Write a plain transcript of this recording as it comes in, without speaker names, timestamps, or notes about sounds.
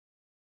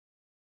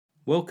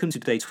Welcome to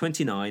day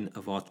 29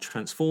 of our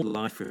Transformed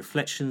Life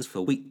Reflections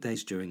for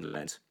weekdays during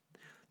Lent.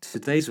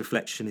 Today's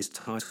reflection is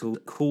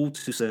titled Called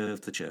to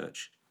Serve the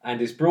Church and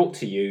is brought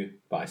to you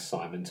by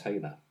Simon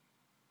Taylor.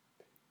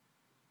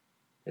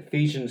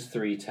 Ephesians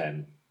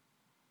 3:10.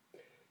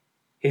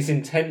 His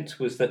intent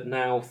was that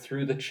now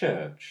through the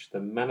church the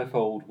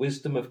manifold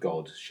wisdom of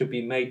God should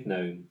be made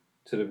known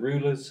to the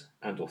rulers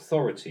and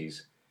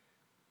authorities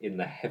in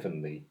the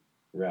heavenly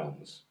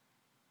realms.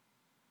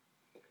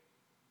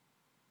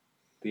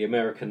 The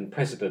American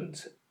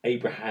President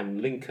Abraham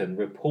Lincoln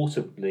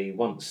reportedly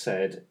once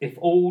said, "If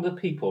all the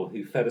people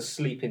who fell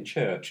asleep in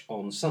church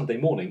on Sunday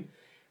morning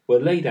were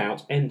laid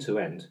out end to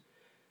end,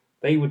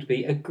 they would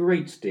be a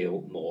great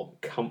deal more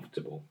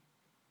comfortable."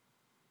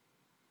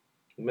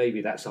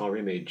 Maybe that's our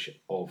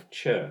image of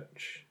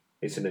church.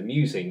 It's an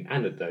amusing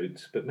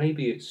anecdote, but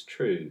maybe it's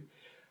true.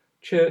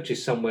 Church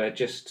is somewhere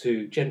just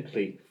to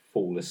gently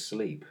fall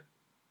asleep.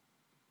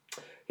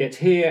 Yet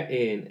here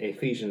in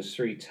Ephesians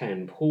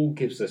 3:10, Paul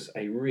gives us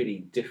a really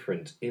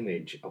different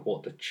image of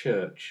what the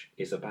church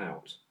is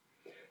about.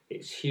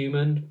 It's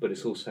human, but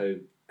it's also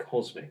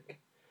cosmic.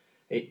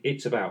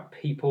 It's about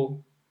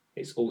people.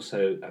 It's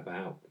also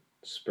about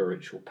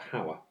spiritual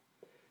power.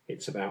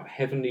 It's about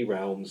heavenly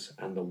realms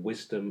and the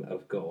wisdom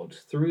of God.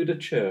 Through the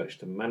church,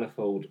 the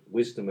manifold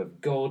wisdom of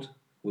God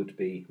would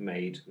be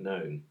made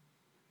known.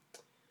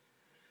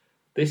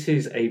 This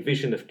is a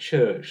vision of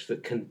church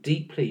that can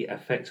deeply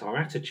affect our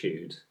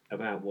attitude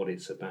about what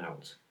it's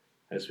about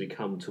as we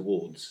come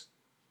towards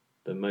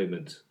the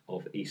moment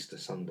of Easter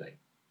Sunday.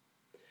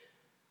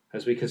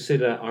 As we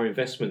consider our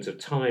investment of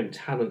time,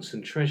 talents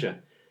and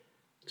treasure,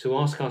 to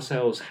ask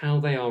ourselves how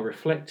they are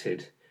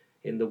reflected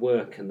in the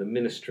work and the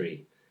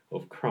ministry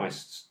of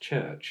Christ's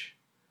church.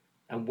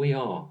 And we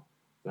are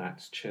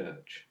that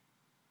church.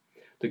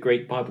 The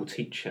great Bible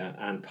teacher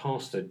and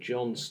pastor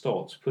John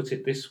Stott put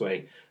it this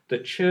way: the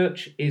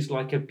church is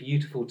like a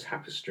beautiful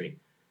tapestry.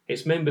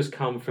 Its members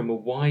come from a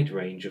wide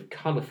range of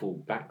colourful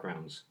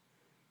backgrounds.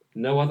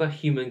 No other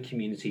human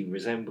community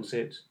resembles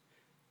it.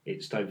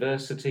 Its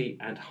diversity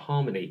and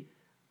harmony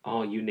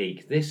are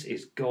unique. This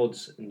is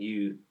God's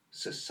new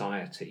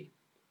society.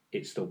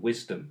 It's the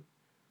wisdom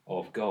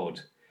of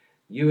God.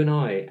 You and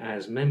I,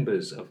 as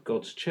members of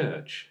God's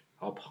church,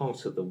 are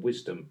part of the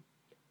wisdom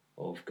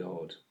of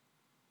God.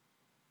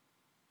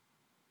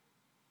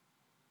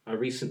 I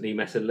recently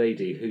met a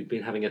lady who'd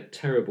been having a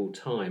terrible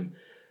time,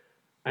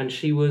 and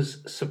she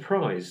was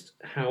surprised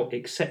how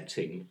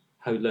accepting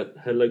her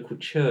local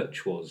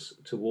church was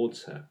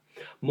towards her.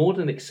 More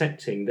than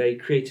accepting, they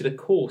created a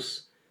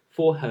course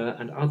for her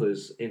and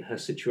others in her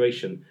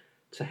situation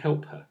to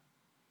help her.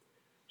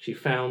 She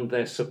found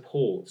their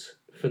support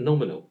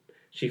phenomenal.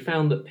 She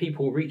found that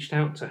people reached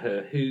out to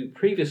her who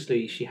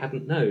previously she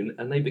hadn't known,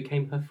 and they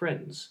became her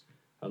friends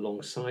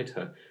alongside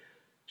her.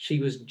 She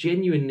was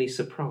genuinely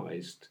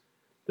surprised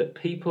that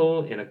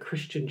people in a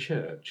Christian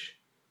church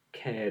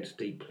cared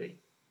deeply.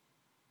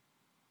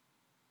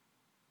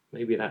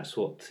 Maybe that's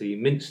what the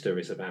Minster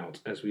is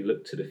about as we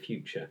look to the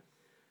future,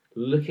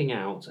 looking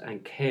out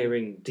and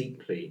caring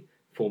deeply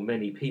for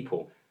many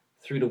people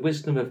through the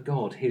wisdom of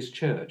God, his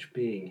church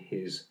being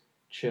his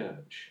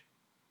church.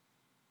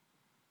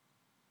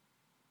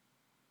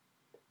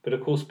 But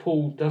of course,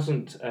 Paul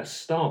doesn't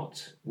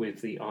start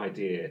with the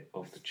idea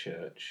of the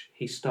church.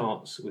 He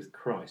starts with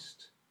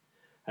Christ.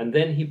 And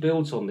then he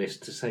builds on this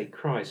to say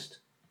Christ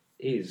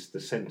is the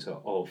centre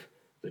of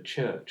the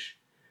church.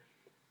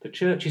 The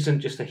church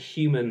isn't just a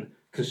human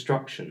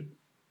construction.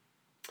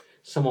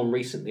 Someone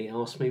recently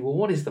asked me, well,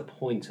 what is the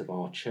point of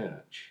our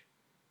church?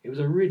 It was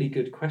a really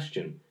good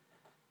question.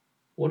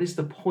 What is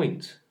the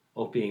point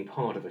of being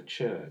part of a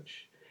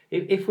church?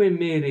 If we're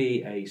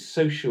merely a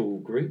social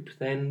group,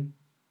 then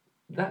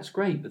that's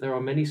great, but there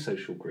are many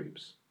social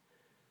groups.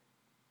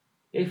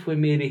 If we're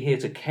merely here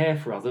to care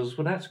for others,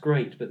 well, that's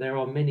great, but there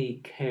are many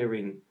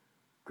caring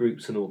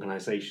groups and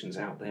organisations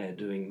out there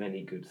doing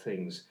many good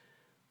things.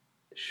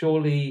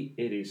 Surely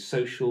it is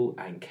social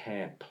and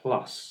care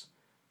plus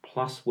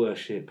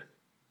worship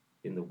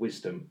in the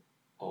wisdom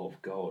of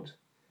God.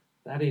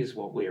 That is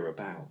what we're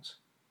about.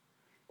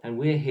 And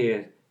we're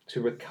here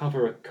to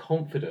recover a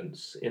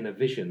confidence in a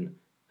vision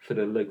for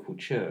the local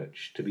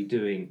church to be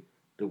doing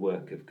the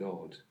work of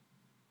God.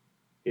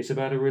 It's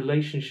about a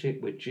relationship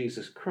with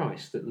Jesus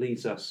Christ that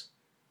leads us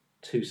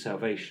to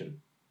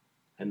salvation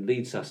and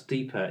leads us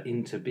deeper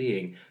into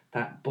being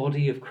that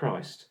body of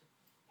Christ,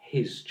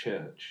 his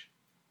church.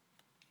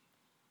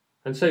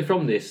 And so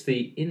from this,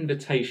 the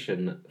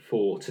invitation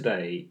for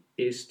today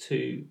is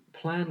to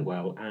plan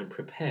well and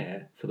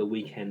prepare for the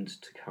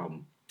weekend to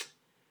come.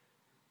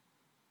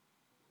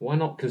 Why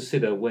not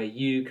consider where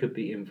you could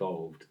be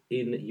involved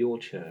in your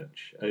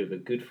church over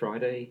Good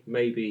Friday,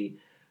 maybe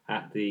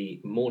at the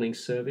morning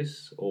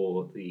service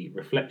or the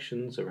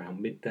reflections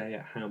around midday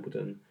at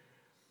Hambledon,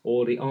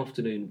 or the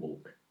afternoon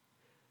walk.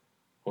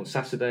 On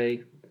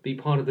Saturday, be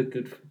part of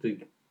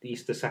the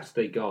Easter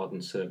Saturday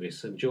garden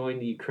service and join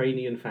the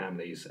Ukrainian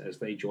families as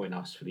they join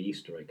us for the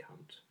Easter egg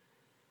hunt.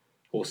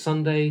 or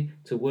Sunday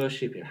to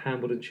worship in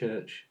Hambledon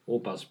Church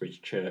or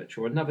Busbridge Church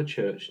or another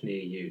church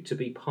near you, to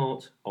be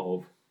part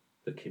of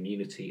the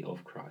community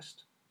of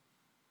Christ.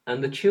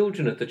 And the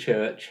children of the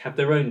church have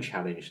their own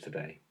challenge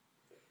today.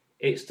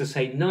 It's to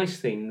say nice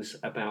things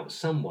about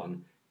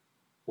someone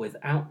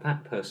without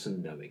that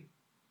person knowing.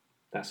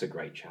 That's a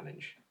great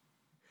challenge.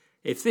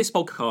 If this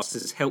podcast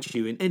has helped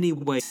you in any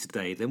way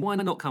today, then why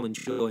not come and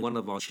join one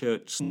of our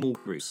church small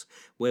groups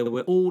where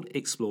we're all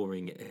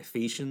exploring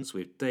Ephesians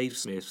with Dave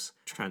Smith's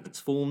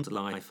Transformed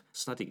Life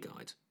Study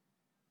Guide.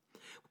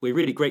 We're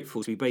really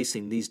grateful to be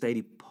basing these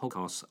daily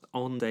podcasts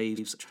on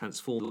Dave's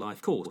Transformed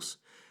Life course.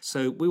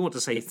 So we want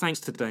to say thanks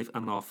to Dave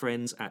and our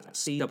friends at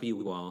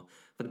CWR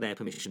for their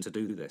permission to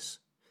do this.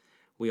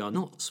 We are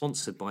not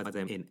sponsored by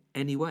them in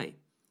any way.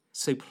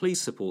 So please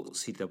support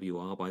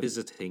CWR by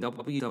visiting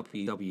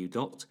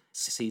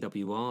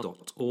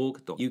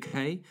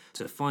www.cwr.org.uk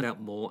to find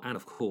out more. And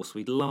of course,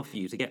 we'd love for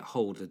you to get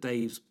hold of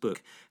Dave's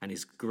book and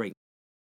his great